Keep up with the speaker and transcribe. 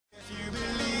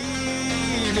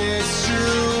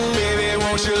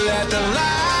Won't you let the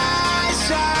light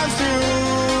shine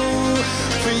through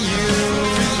for you,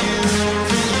 for you,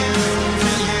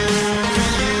 for you,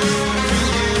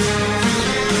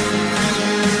 for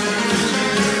you, for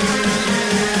you, for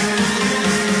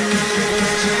you,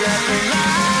 won't you let the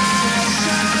light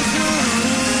shine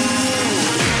through?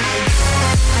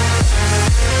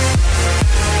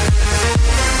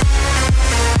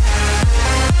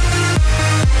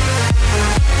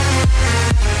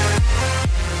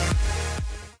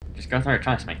 Just go through it,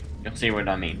 trust me. You'll see what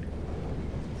I mean.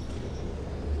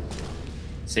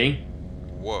 See?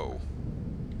 Whoa.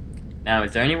 Now,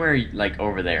 is there anywhere, like,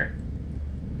 over there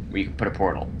where you can put a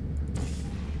portal?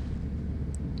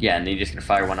 Yeah, and then you're just gonna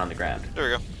fire one on the ground. There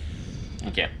we go.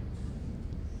 Okay.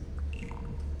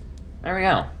 There we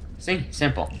go. See?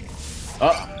 Simple.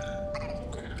 Oh!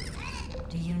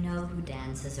 Do you know who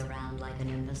dances around like an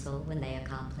imbecile when they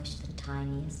accomplish the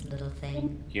tiniest little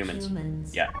thing? Humans.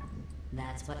 Humans. Yeah.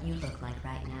 That's what you look like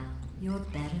right now. You're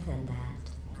better than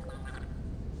that.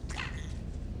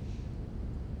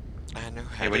 I know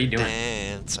how Hey, what are to you doing?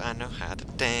 dance. I know how to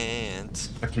dance.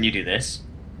 But can you do this?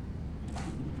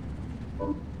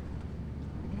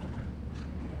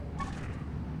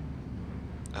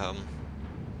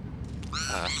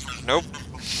 Nope.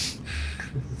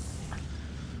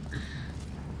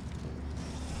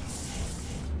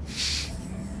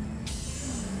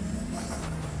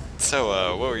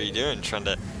 So, what were you doing trying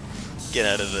to get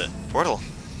out of the portal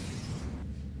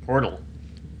Portal.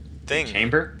 thing?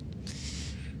 Chamber?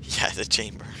 Yeah, the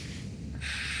chamber.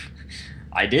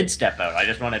 I did step out. I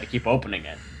just wanted to keep opening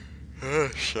it.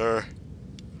 Sure.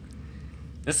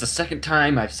 This is the second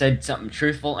time I've said something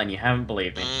truthful and you haven't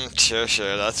believed me. Sure,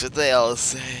 that's what they all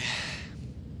say.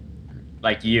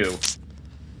 Like you.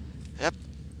 Yep.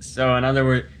 So, in other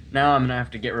words, now I'm gonna have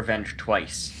to get revenge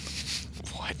twice.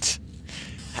 What?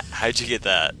 How'd you get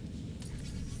that?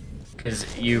 Because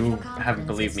If you your haven't confidence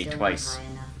believed is me still twice. not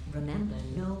high enough, remember,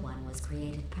 no one was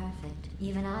created perfect.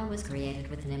 Even I was created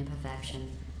with an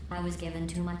imperfection. I was given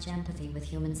too much empathy with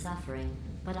human suffering,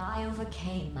 but I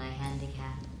overcame my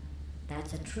handicap.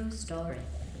 That's a true story.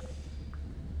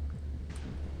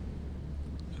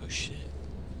 Oh shit.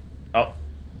 Oh.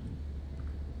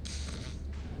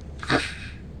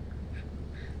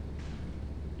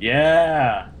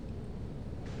 Yeah.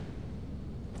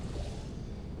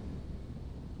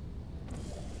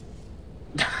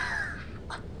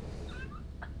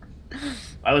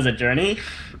 That was a journey.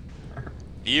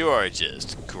 You are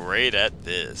just great at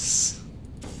this.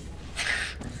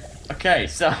 Okay,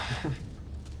 so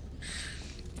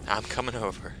I'm coming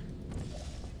over.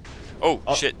 Oh,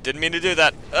 Oh. shit, didn't mean to do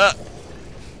that.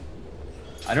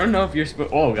 I don't know if you're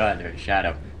supposed. Oh god, there's a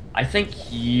shadow. I think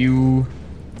you.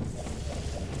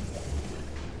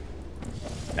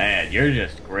 Man, you're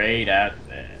just great at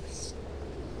this.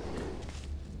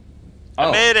 I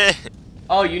Oh, made it!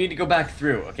 oh, you need to go back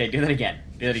through. Okay, do that again.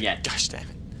 Do that again. Gosh damn it.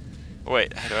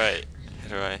 Wait, how do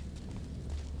I?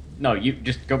 No, you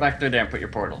just go back through there and put your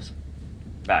portals.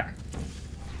 Back.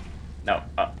 No.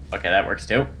 Oh, okay, that works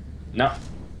too. No.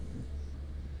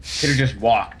 Could have just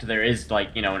walked. There is,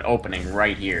 like, you know, an opening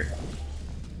right here.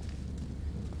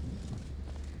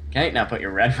 Okay, now put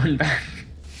your red one back.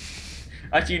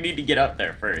 Actually, you need to get up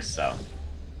there first, so.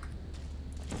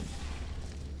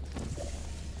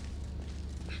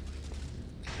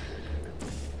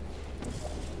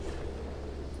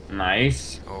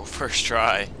 Nice. Oh, first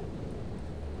try.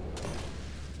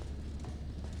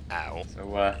 Ow.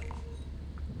 So,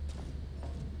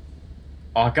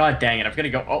 oh, god dang it, I'm gonna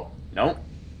go. Oh, no.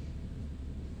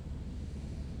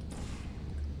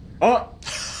 Oh!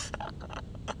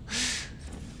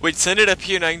 Wait, send it up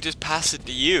here and I can just pass it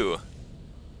to you.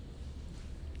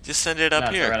 Just send it up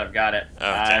That's here. alright, I've got it. Okay.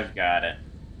 I've got it.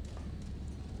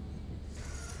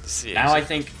 See, Now I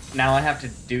think, now I have to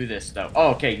do this, though.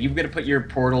 Oh, okay, you've got to put your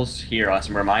portals here,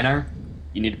 Austin, where mine are.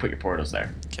 You need to put your portals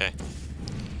there. Okay.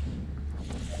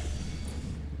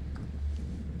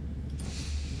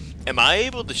 Am I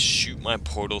able to shoot my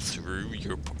portal through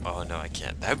your? Oh no, I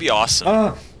can't. That would be awesome.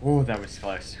 Oh, that was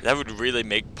close. That would really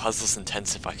make puzzles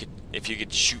intense if you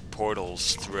could shoot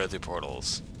portals through other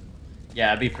portals Yeah,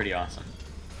 that'd be pretty awesome.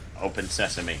 Open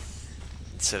sesame.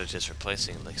 instead of just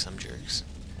replacing it like some jerks.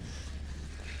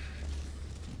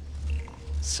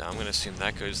 So I'm gonna assume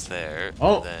that goes there.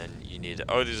 Oh. And then you need.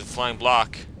 Oh, there's a flying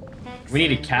block. We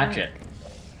need to catch it.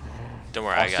 Don't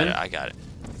worry, Austin? I got it.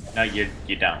 No, you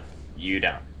don't. You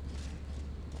don't.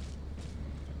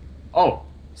 Oh,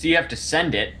 so you have to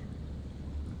send it.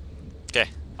 Okay,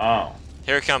 Oh.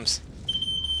 here it comes.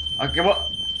 Okay,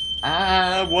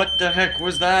 what the heck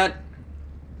was that?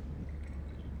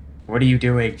 What are you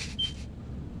doing?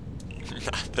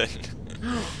 Nothing.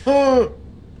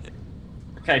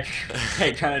 Okay,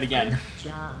 okay, try it again. Good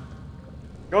job.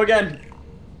 Go again.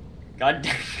 God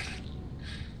damn.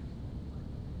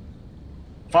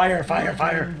 Fire, fire, You're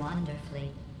fire. doing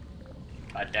wonderfully.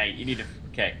 God dang, you need to.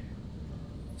 Okay.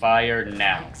 Fire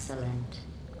now. Excellent.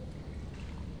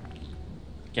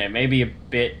 Okay, maybe a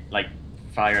bit like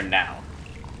fire now.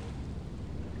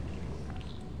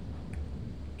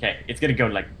 Okay, it's gonna go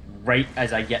like right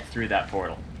as I get through that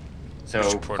portal. So Which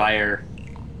portal? fire.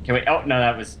 Okay, wait. Oh no,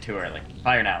 that was too early.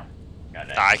 Fire now. God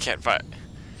dang. I can't fire.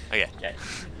 Okay. Okay.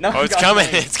 No, Oh, it's God coming!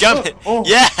 dang. It's coming! Oh,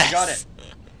 Yes! I got it.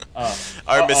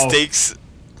 Our Uh-oh. mistakes.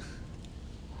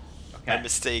 Okay. My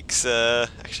mistakes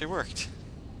actually worked.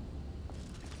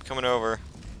 Coming over.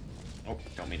 Oh,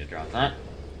 don't mean to drop that.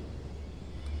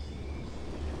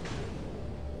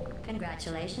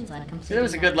 Congratulations on completing See, that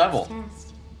was a good that level.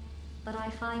 test. But I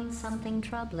find something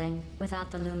troubling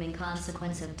without the looming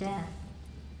consequence of death.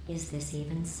 Is this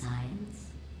even science?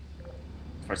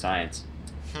 For science.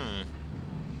 I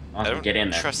Awesome, don't get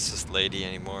in there. trust this lady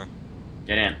anymore.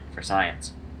 Get in for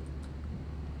science.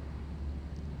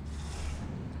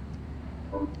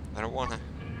 I don't wanna.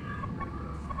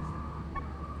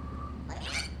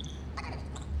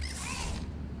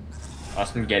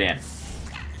 Austin, get in.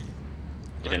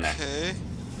 Get in there. Okay.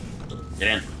 Get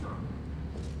in.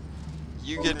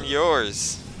 You getting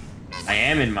yours. I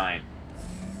am in mine.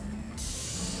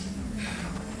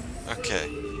 Okay.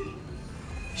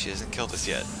 She hasn't killed us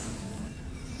yet.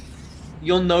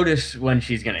 You'll notice when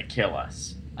she's gonna kill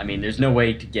us. I mean, there's no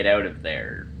way to get out of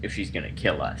there if she's gonna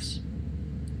kill us.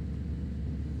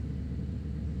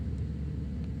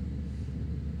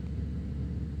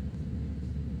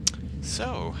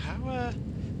 So, how,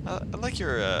 I like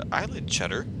your, eyelid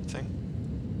cheddar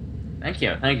thing. Thank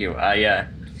you, thank you.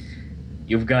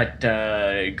 You've got,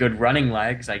 good running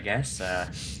legs, I guess.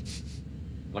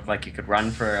 Look like you could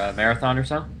run for a marathon or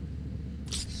so?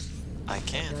 I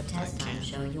can. Your test I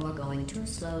times can. show you are going too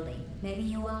slowly. Maybe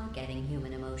you are getting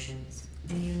human emotions.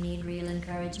 Do you need real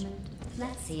encouragement?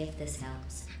 Let's see if this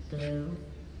helps. Blue,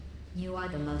 you are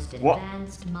the most What?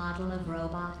 advanced model of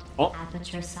robot Oh.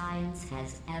 Aperture Science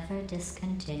has ever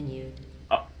discontinued.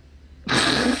 Oh.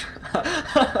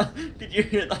 Did you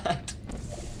hear that?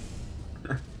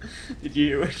 Did you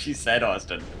hear what she said,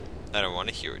 Austin? I don't want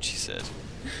to hear what she said.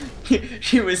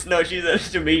 She said it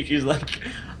to me, she's like,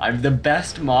 I'm the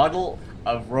best model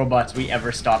of robots we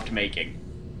ever stopped making.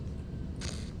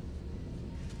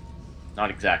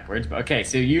 Not exact words, but okay,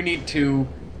 so you need to...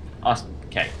 Austin,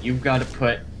 okay, you've got to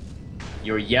put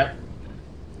your yep.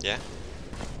 Yeah?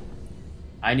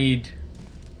 I need...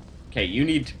 Okay, you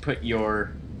need to put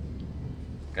your...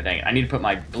 God dang it, I need to put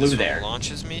my blue This one there.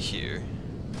 launches me here.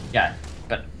 Yeah,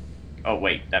 but... Oh,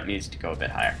 wait, that needs to go a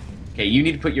bit higher. Okay, you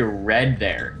need to put your red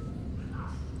there.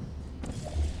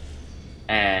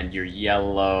 And your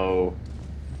yellow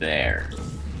there.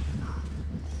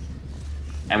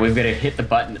 And we've got to hit the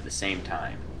button at the same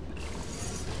time.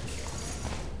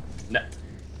 No,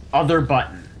 other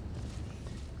button.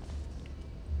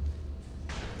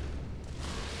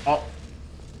 Oh.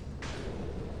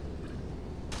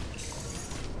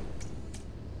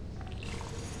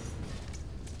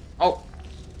 Oh.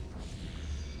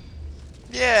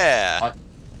 Yeah!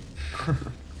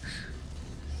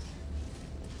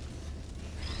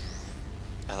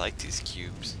 I like these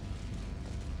cubes.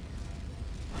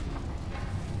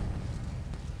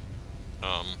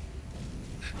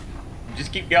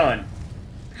 Just keep going.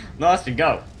 Lost and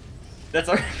go. That's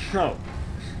our no.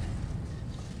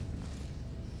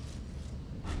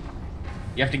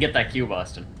 You have to get that cube,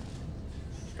 Austin.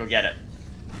 Go get it.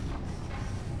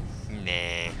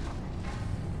 Nah.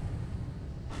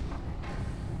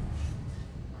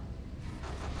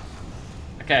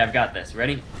 Okay, I've got this.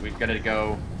 Ready? We've got to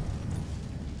go.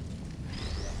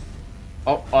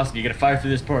 Oh, Austin, you gotta fire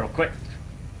through this portal, quick.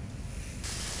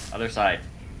 Other side.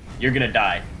 You're gonna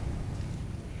die.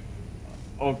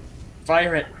 Oh,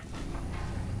 fire it.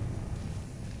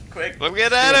 Quick. Let me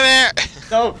get out of here!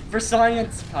 No, for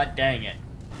science. God dang it.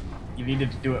 You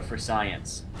needed to do it for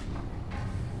science.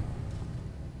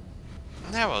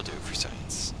 Now I'll do it for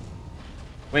science.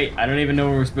 Wait, I don't even know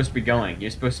where we're supposed to be going.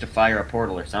 You're supposed to fire a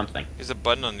portal or something. There's a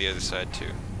button on the other side too.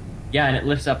 Yeah, and it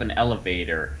lifts up an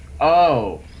elevator.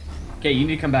 Oh! Okay, you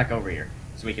need to come back over here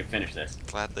so we can finish this.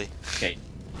 Gladly. Okay.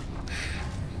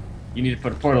 You need to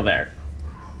put a portal there.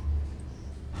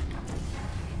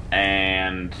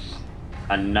 And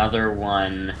another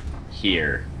one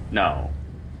here. No.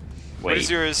 Wait. What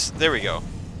is yours? There we go.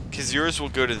 Because yours will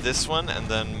go to this one, and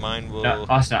then mine will... No,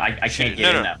 Austin, I Shoot. can't get No,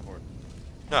 in no. that portal.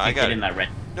 No, I I can't got get it. in that red.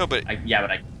 No, but Yeah,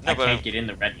 but I but can't get in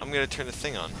the red. I'm gonna turn the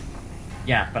thing on.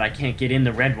 Yeah, but I can't get in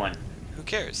the red one. Who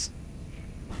cares?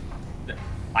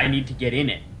 I need to get in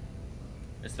it.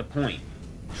 That's the point.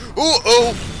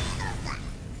 Oh!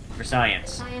 For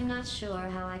science. I am not sure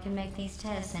how I can make these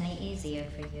tests any easier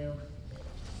for you.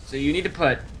 So you need to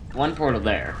put one portal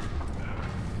there.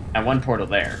 And one portal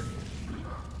there.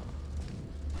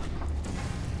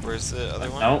 Where's the other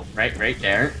one? Oh, right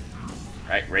there.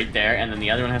 Right there, and then the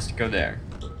other one has to go there.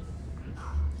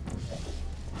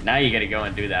 Now you gotta go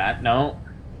and do that. No.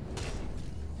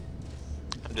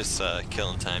 I'm just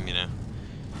killing time, you know,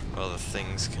 while the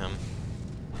things come.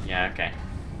 Yeah, okay.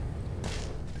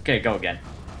 Okay, go again.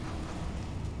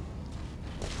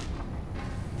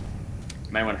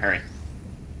 You might want to hurry.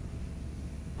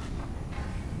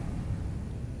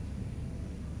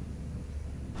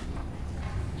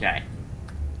 Okay.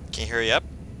 Can you hurry up?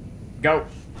 Go!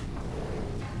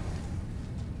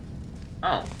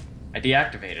 Oh, I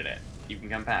deactivated it. You can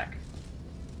come back.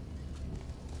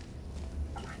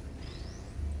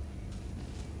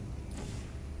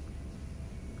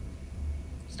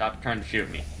 Stop trying to shoot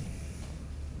me.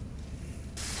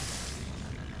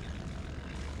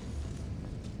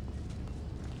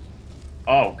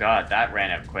 Oh god, that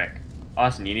ran out quick.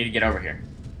 Austin, you need to get over here.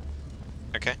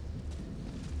 Okay.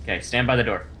 Okay, stand by the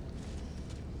door.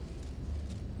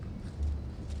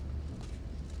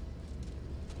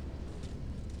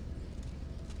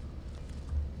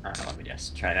 Let me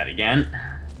just try that again.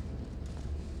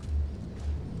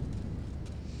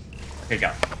 Okay,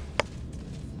 go.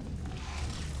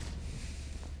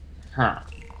 Huh.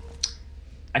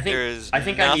 I There's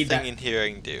think nothing I need that. in here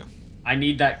I can do. I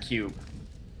need that cube.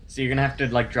 So you're gonna have to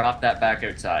like drop that back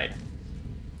outside.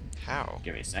 How?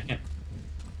 Give me a second.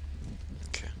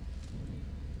 Okay.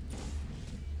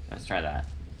 Let's try that.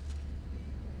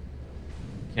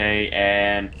 Okay,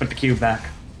 and put the cube back.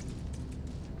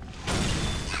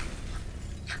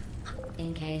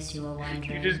 In case you were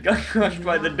wondering, You just got crushed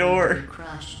by the you door. will be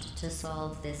crushed to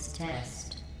solve this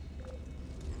test.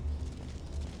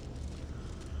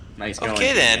 Nice going.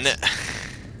 Okay then.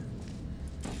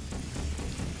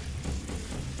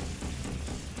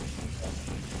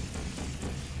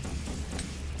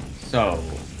 So,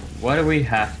 what do we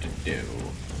have to do?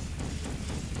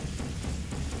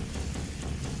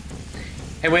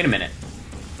 Hey, wait a minute.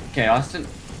 Okay, Austin.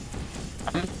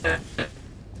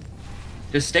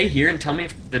 Just stay here and tell me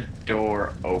if the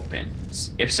door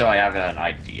opens. If so, I have an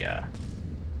idea.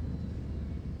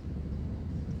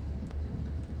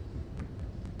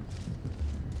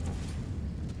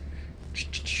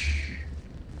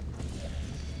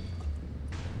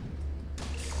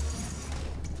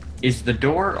 Is the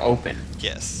door open?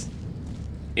 Yes.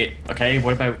 Okay,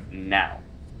 what about now?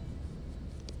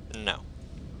 No.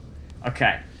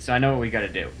 Okay, so I know what we gotta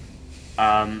do.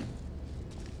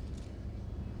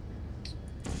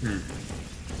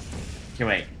 Okay,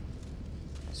 wait.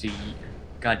 So,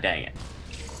 god dang it.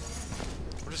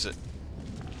 What is it?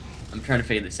 I'm trying to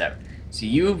figure this out. So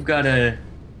you've gotta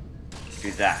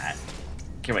do that.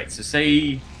 Okay, wait, so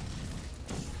say...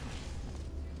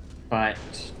 But...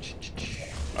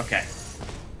 Okay.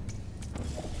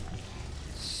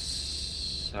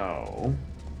 So...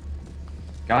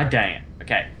 God dang it.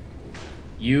 Okay.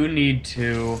 You need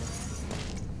to...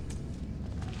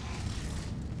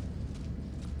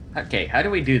 Okay, how do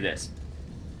we do this?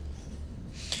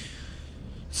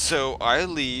 So I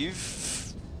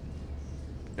leave.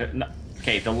 No.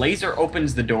 Okay, the laser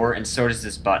opens the door and so does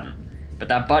this button. But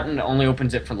that button only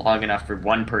opens it for long enough for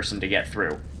one person to get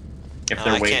through. If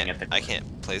they're waiting at the door. I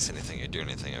can't place anything or do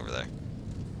anything over there.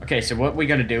 Okay, so what we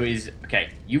gotta do is... Okay,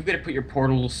 you've gotta put your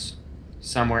portals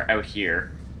somewhere out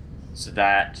here so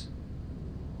that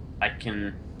I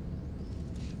can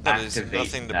No, there's activate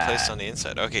nothing to that. place on the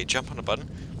inside. Okay, jump on a button.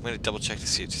 I'm gonna double check to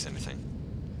see if there's anything.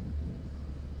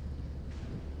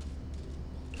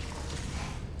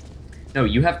 No,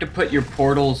 you have to put your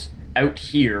portals out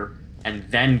here and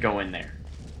then go in there.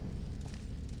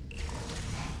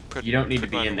 You don't need to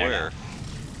be mine in there where? now.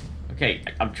 Okay,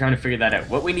 I'm trying to figure that out.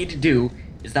 What we need to do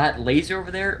is that laser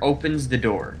over there opens the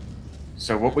door.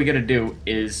 So what we gotta do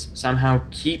is somehow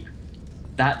keep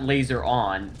that laser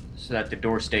on so that the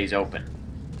door stays open.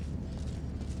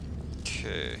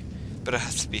 Okay, but it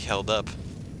has to be held up.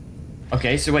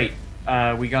 Okay, so wait.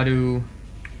 We gotta...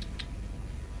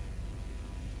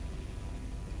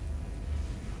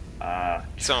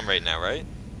 It's on right now, right?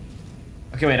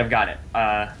 Okay, wait, I've got it.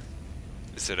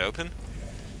 Is it open?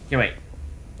 Okay, wait.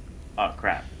 Oh,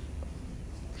 crap.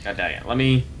 God dang it. Let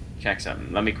me check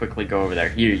something. Let me quickly go over there.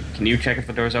 Can you check if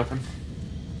the door's open?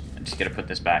 I'm just gonna put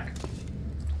this back.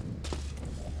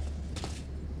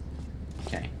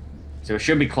 Okay. So it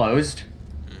should be closed.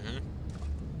 Mm-hmm.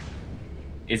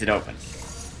 Is it open?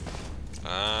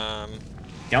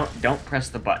 Don't press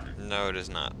the button. No, it is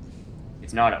not.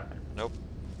 It's not open. Nope.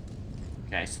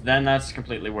 Okay, so then that's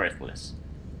completely worthless.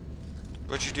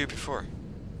 What'd you do before?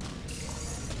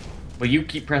 Well, you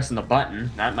keep pressing the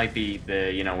button. That might be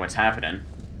the, you know, what's happening.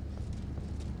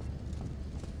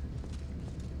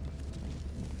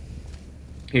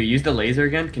 Here, use the laser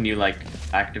again. Can you, like,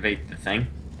 activate the thing?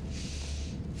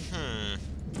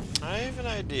 I have an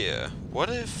idea. What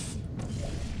if...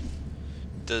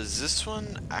 Does this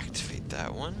one activate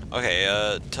that one?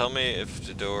 Okay, tell me if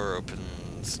the door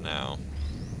opens now.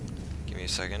 Give me a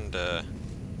second,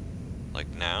 like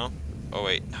now? Oh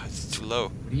wait, no, it's too low.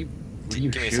 What are you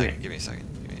Give me a shooting? second, give me a second,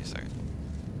 give me a second.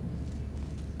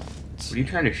 What are you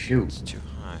trying to shoot? It's too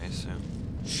high, so...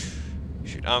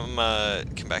 Shoot, come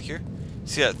back here.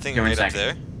 See that thing Give me a right up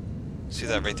second. there? See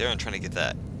that right there? I'm trying to get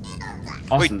that.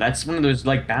 Awesome, Wait. that's one of those,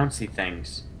 like, bouncy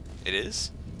things. It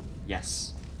is?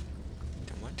 Yes.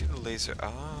 Then what do the laser...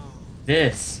 Oh...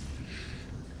 This.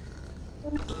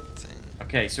 Thing.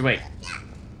 Okay, so wait.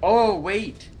 Oh,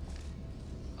 wait.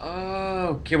 Oh,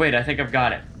 okay, wait, I think I've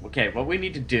got it. Okay, what we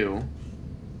need to do...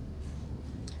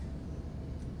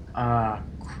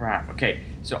 crap. Okay,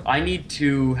 so I need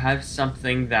to have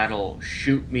something that'll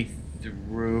shoot me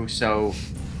through, so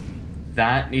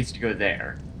that needs to go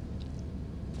there.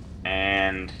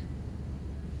 And...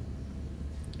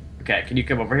 Okay, can you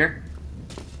come over here?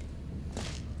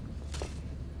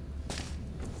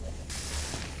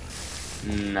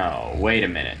 No, wait a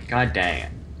minute. God dang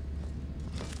it.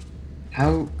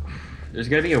 How... There's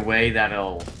gotta be a way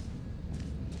that'll...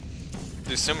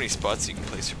 There's so many spots you can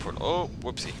place your portal. Oh,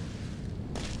 whoopsie.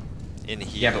 In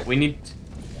here. Yeah, but we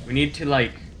need to,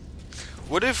 like...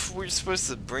 What if we're supposed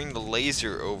to bring the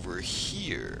laser over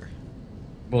here?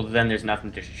 Well, then there's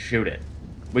nothing to shoot it.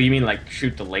 What do you mean, like,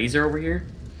 shoot the laser over here?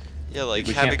 Yeah, like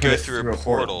We have can't it put go it through through a a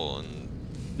portal. portal and...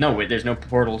 No, wait, there's no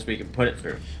portals we can put it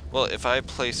through. Well, if I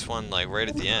place one like right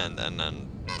at the end and then...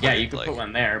 Yeah, you could like, put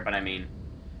one there, but I mean...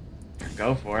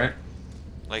 Go for it.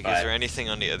 Like, but- is there anything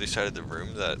on the other side of the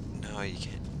room that... No, you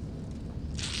can't.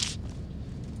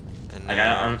 And Like,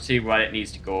 I don't see what it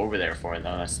needs to go over there for,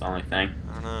 though. That's the only thing.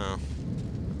 I don't know.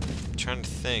 I'm trying to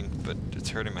think, but it's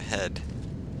hurting my head.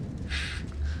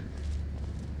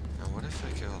 Now, what if I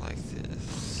go like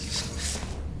this?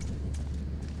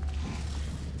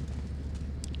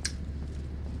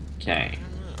 Okay. I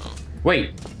don't know.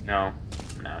 Wait. No.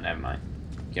 No, never mind.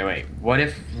 Okay, wait. What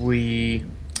if we...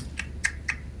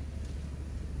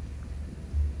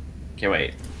 Okay,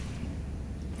 wait.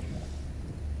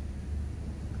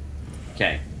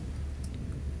 Okay.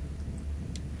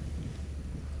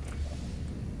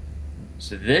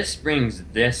 So this brings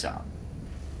this up.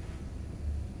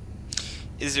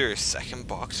 Is there a second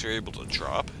box you're able to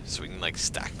drop so we can like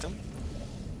stack them?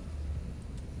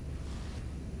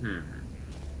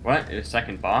 What? A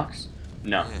second box?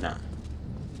 No, Yeah. no.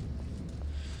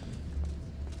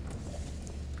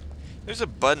 There's a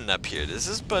button up here. Does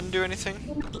this button do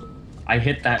anything? I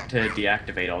hit that to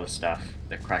deactivate all the stuff,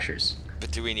 the crushers.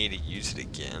 But do we need to use it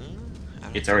again? I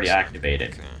don't It's think already so.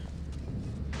 activated. Okay.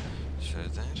 So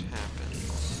that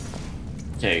happens.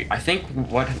 Okay, I think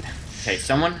what... Okay,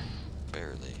 someone...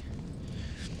 Barely.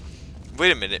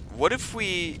 Wait a minute. What if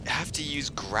we have to use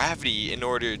gravity in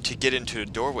order to get into the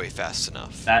doorway fast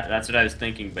enough? That's what I was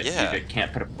thinking, but Yeah. you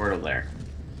can't put a portal there.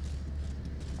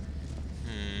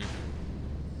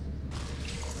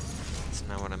 That's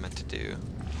not what I meant to do.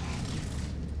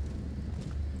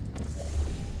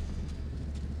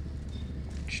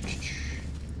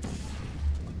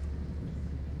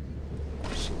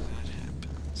 So that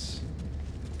happens.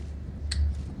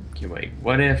 Okay, wait.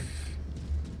 What if...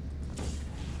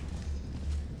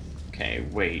 Okay,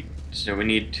 wait. So we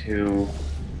need to...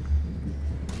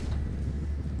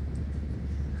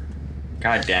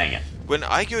 God dang it. When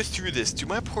I go through this, do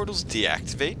my portals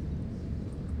deactivate?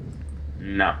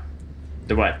 No.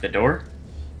 The what? The door?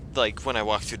 Like when I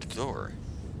walk through the door?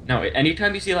 No,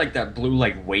 anytime you see like that blue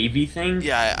like wavy thing...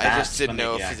 Yeah, I that's just didn't when they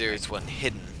know if deactivate. there was one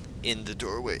hidden in the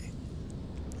doorway.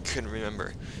 Couldn't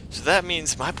remember. So that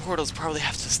means my portals probably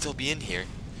have to still be in here.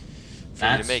 For me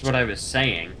That's to make what it. I was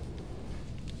saying.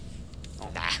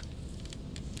 Nah.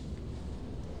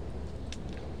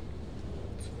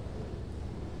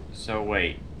 So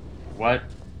wait. What?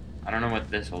 I don't know what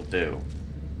this will do.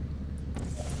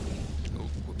 Oh,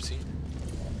 whoopsie.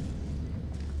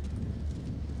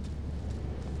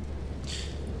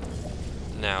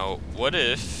 Now, what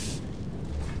if...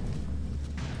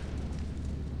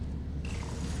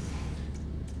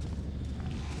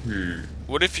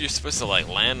 What if you're supposed to, like,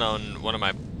 land on one of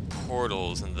my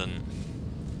portals and then...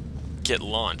 get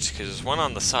launched? Because there's one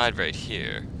on the side right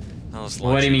here. Now let's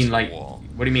What do you launch mean, into the like? wall.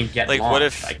 What do you mean get Like, launched? what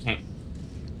if- I can't?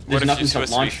 What There's if nothing you're to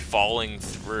supposed to be launch. falling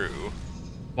through?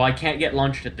 Well, I can't get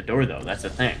launched at the door though. That's the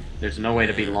thing. There's no way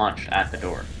to be launched at the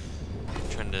door. I'm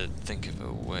trying to think of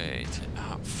a way to.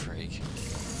 Oh, freak.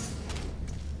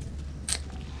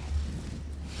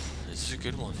 This is a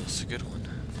good one. This is a good one.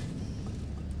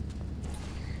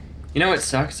 You know what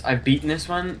sucks? I've beaten this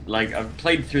one. Like, I've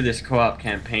played through this co-op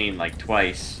campaign like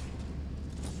twice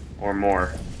or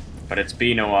more, but it's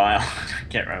been a while. I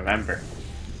can't remember.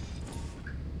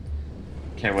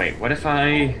 Okay, wait. What if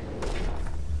I?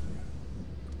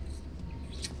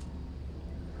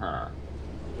 Huh.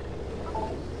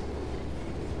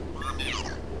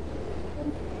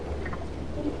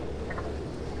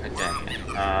 God dang it.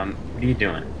 What are you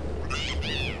doing?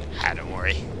 Ah, don't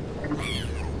worry.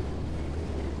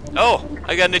 Oh,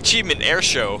 I got an achievement, air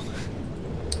show.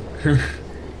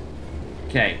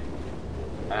 Okay.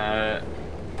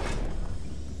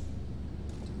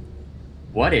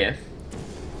 What if?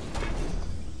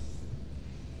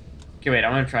 Okay, wait. I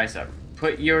want to try something.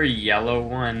 Put your yellow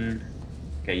one.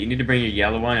 Okay, you need to bring your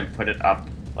yellow one and put it up.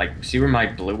 Like, see where my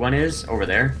blue one is over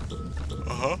there?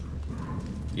 Uh-huh.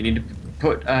 You need to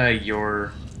put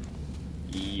your.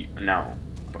 No.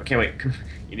 Okay, wait.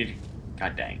 You need to.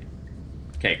 God dang.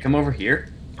 Okay, come over here.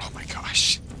 Oh my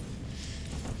gosh.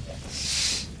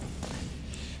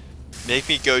 Make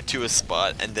me go to a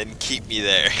spot and then keep me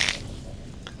there.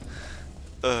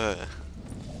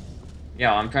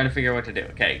 Yeah, I'm trying to figure out what to do.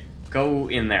 Okay, go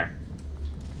in there.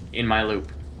 In my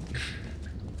loop.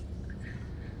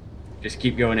 Just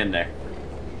keep going in there.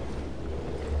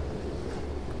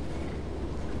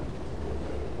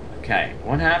 Okay,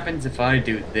 what happens if I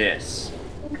do this?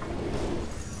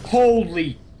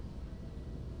 Holy!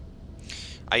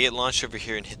 I get launched over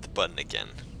here and hit the button again.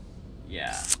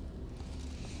 Yeah.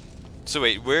 So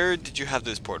wait, where did you have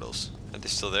those portals? Are they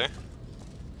still there?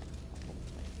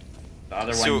 The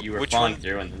other So one you were which falling one-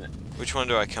 through, and then Which one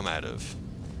do I come out of?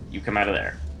 you come out of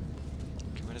there.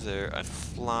 Come out of there, I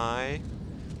fly,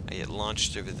 I get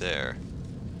launched over there.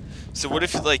 So what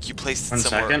if, like, you placed it One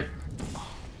somewhere... second.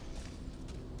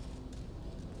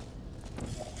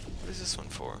 What is this one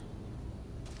for?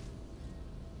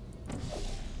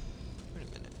 Wait a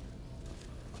minute.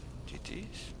 Do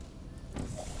these?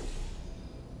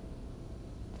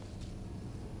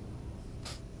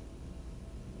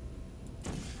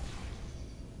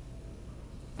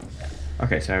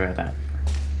 Okay, sorry about that.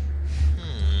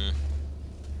 Hmm.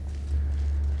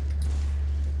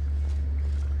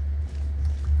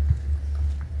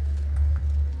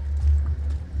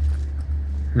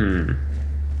 Hmm.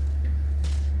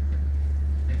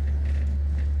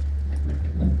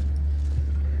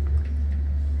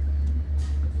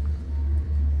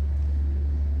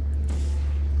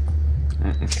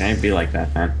 Okay, be like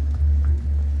that, man.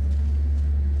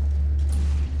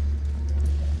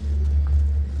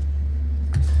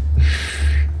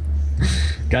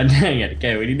 God dang it.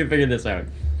 Okay, we need to figure this out.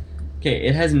 Okay,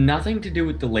 it has nothing to do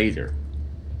with the laser.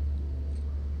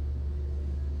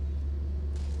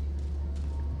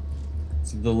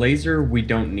 So the laser we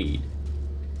don't need.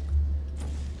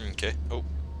 Okay. Oh.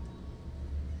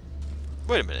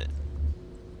 Wait a minute.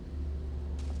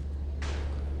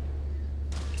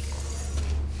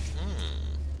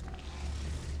 Hmm.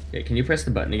 Okay, can you press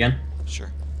the button again?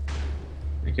 Sure.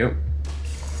 Thank you.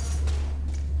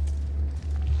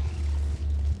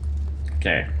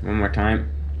 Okay, one more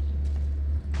time.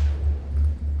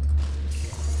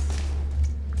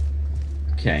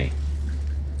 Okay.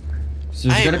 So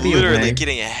I there's am gotta be a literally way.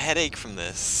 getting a headache from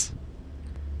this.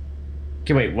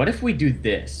 Okay, wait. What if we do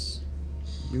this?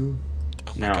 You.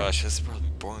 Oh my No. gosh, this is probably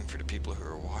boring for the people who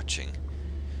are watching.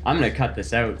 I'm gonna cut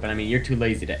this out, but I mean, you're too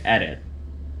lazy to edit.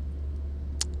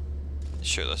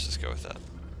 Sure, let's just go with that.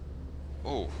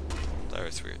 Oh, that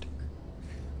was weird.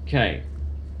 Okay.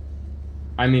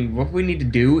 I mean, what we need to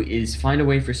do is find a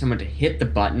way for someone to hit the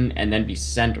button and then be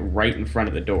sent right in front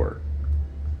of the door.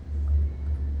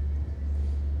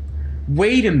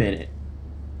 Wait a minute.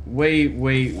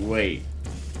 Wait.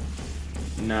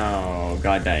 No,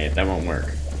 god dang it, that won't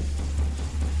work.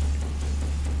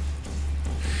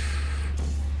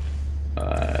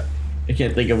 I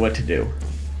can't think of what to do.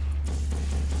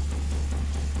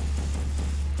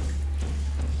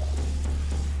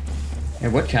 Hey,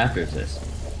 what chapter is this?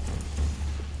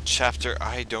 Chapter,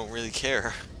 I don't really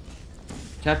care.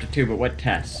 Chapter 2, but what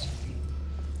test?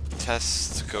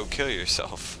 Test to go kill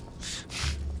yourself.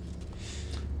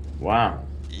 Wow.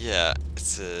 Yeah,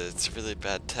 it's a really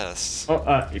bad test.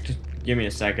 Oh, you just give me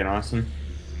a second, Austin.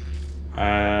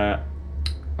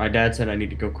 My dad said I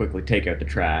need to go quickly take out the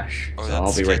trash, Oh, so I'll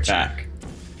that's be right sketchy.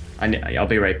 back. I'll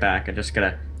be right back. I just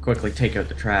gotta quickly take out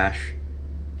the trash.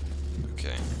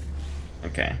 Okay.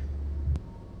 Okay.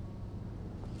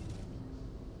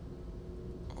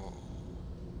 Oh.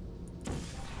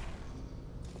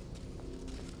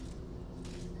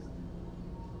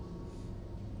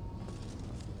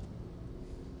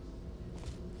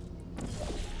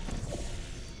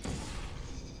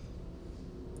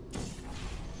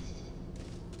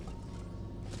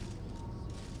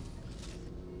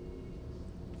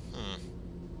 Hmm.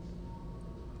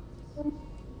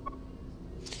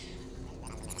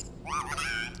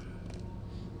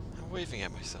 I'm waving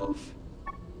at myself.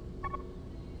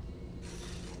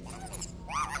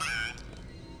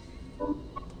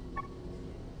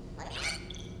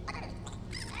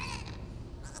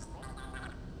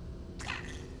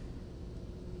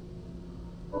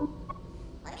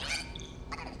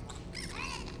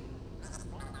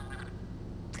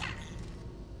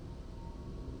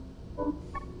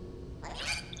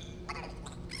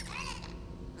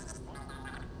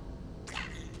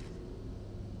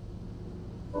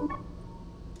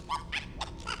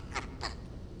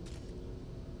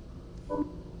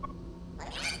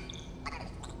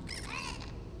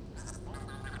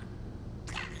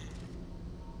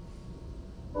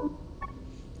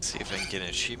 See if I can get an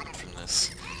achievement from this.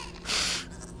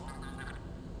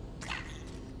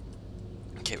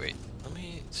 Okay, wait. Let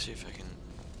me see if I can.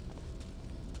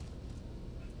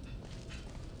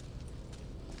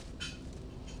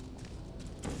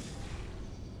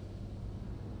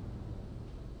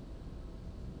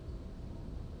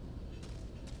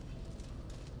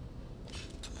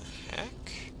 The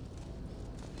heck?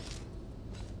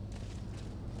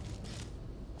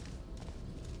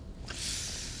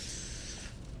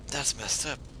 That's messed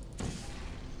up.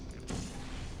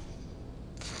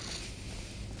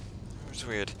 It's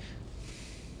weird.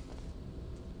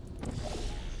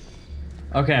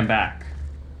 Okay, I'm back.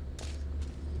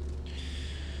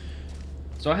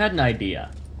 So I had an idea.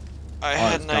 I Oh,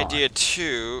 had it's an gone. idea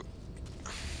too.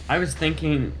 I was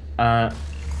thinking, why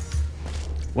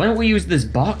don't we use this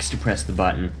box to press the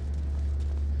button?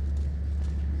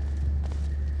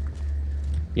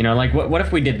 You know, like, what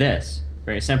if we did this?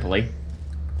 Very simply.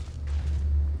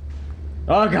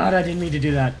 Oh god, I didn't mean to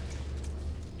do that.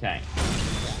 Okay.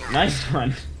 Nice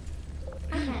one.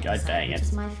 I can't God decide dang which it.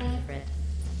 is my favorite.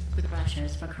 The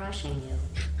crushers for crushing you,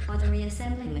 or the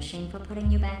reassembling machine for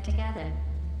putting you back together,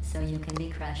 so you can be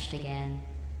crushed again.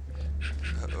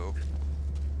 Uh-oh.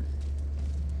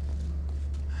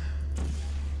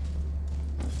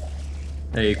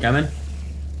 Are you coming?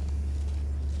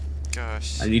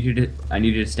 Gosh. I need you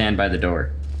to stand by the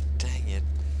door. Dang it.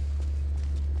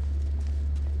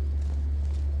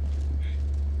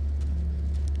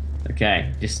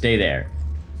 Okay, just stay there.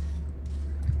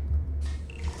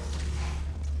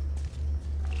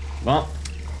 Well,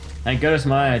 thank goodness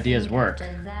my ideas work.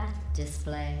 After that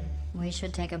display, we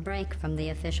should take a break from the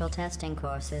official testing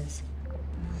courses.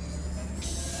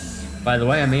 By the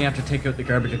way, I may have to take out the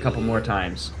garbage a couple more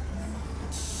times.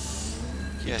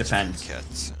 Yeah, depends.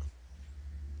 Cats.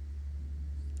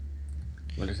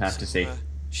 We'll just have to see.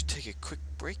 Should take a quick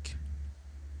break.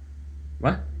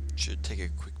 What? Should take a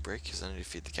quick break because I need to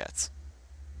feed the cats.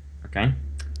 Okay.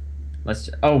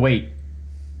 Oh, wait.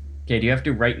 Okay, do you have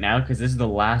to right now? Because this is the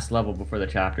last level before the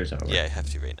chapter's over. Yeah, I have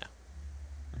to right now.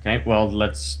 Okay, well,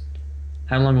 let's...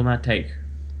 How long will that take?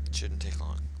 It shouldn't take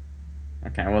long.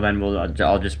 Okay, well then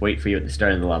I'll just wait for you at the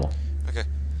start of the level. Okay.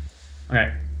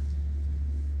 Okay.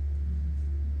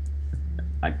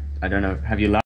 I don't know. Have you left?